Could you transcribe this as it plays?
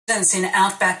Residents in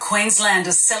outback Queensland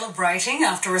are celebrating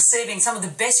after receiving some of the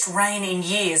best rain in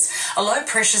years. A low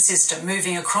pressure system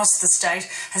moving across the state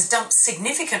has dumped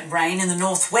significant rain in the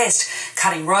northwest,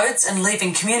 cutting roads and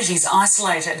leaving communities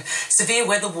isolated. Severe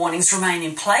weather warnings remain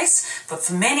in place, but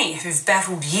for many who've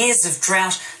battled years of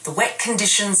drought, the wet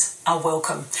conditions are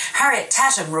welcome. Harriet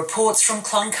Tatham reports from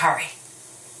Cloncurry.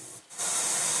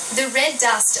 The red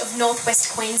dust of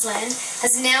northwest Queensland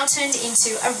has now turned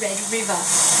into a red river.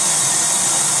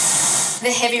 The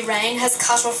heavy rain has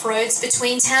cut off roads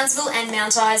between Townsville and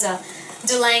Mount Isa,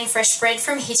 delaying fresh bread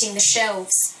from hitting the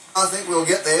shelves. I think we'll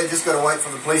get there, just got to wait for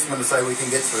the policeman to say we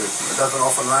can get through. It doesn't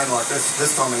often rain like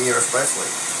this time of year especially.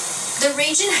 The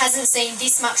region hasn't seen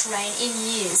this much rain in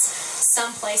years.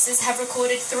 Some places have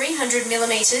recorded 300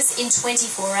 millimetres in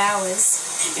 24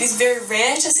 hours. It is very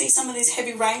rare to see some of this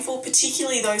heavy rainfall,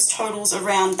 particularly those totals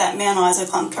around that Mount Isa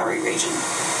Cloncurry region.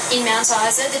 In Mount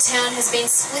Isa, the town has been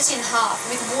split in half,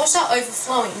 with water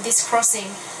overflowing this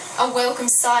crossing. A welcome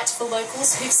sight for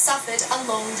locals who've suffered a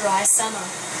long, dry summer.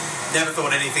 Never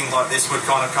thought anything like this would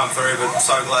kind of come through, but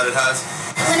so glad it has.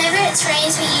 Whenever it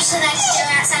rains, we usually like to go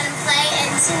outside and play,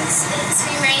 and since it's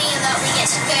been raining a lot, we get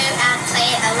to go out and play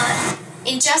it a lot.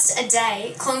 In just a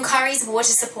day, Cloncurry's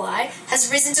water supply has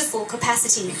risen to full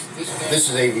capacity. This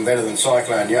is even better than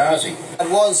Cyclone Yazi. It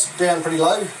was down pretty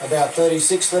low, about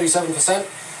 36-37%,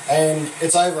 and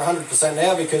it's over 100%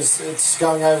 now because it's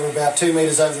going over about 2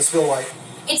 metres over the spillway.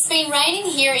 It's been raining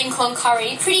here in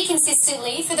Cloncurry pretty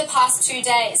consistently for the past 2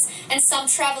 days, and some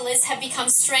travellers have become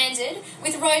stranded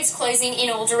with roads closing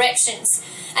in all directions.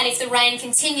 And if the rain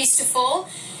continues to fall,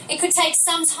 it could take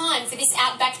some time for this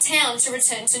outback town to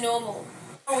return to normal.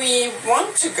 We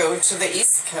want to go to the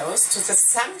East Coast, to the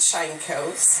Sunshine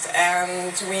Coast,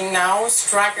 and we now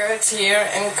struggled here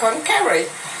in Cloncurry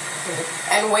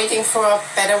and waiting for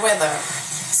better weather.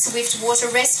 Swift water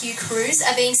rescue crews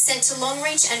are being sent to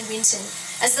Longreach and Winton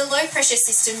as the low-pressure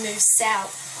system moves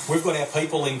south. We've got our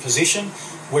people in position.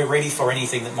 We're ready for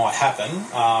anything that might happen.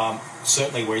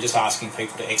 Certainly, we're just asking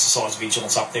people to exercise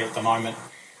vigilance up there at the moment.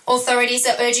 Authorities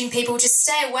are urging people to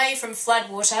stay away from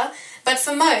floodwater, but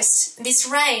for most, this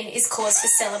rain is cause for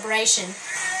celebration.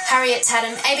 Harriet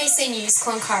Tatham, ABC News,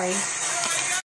 Cloncurry.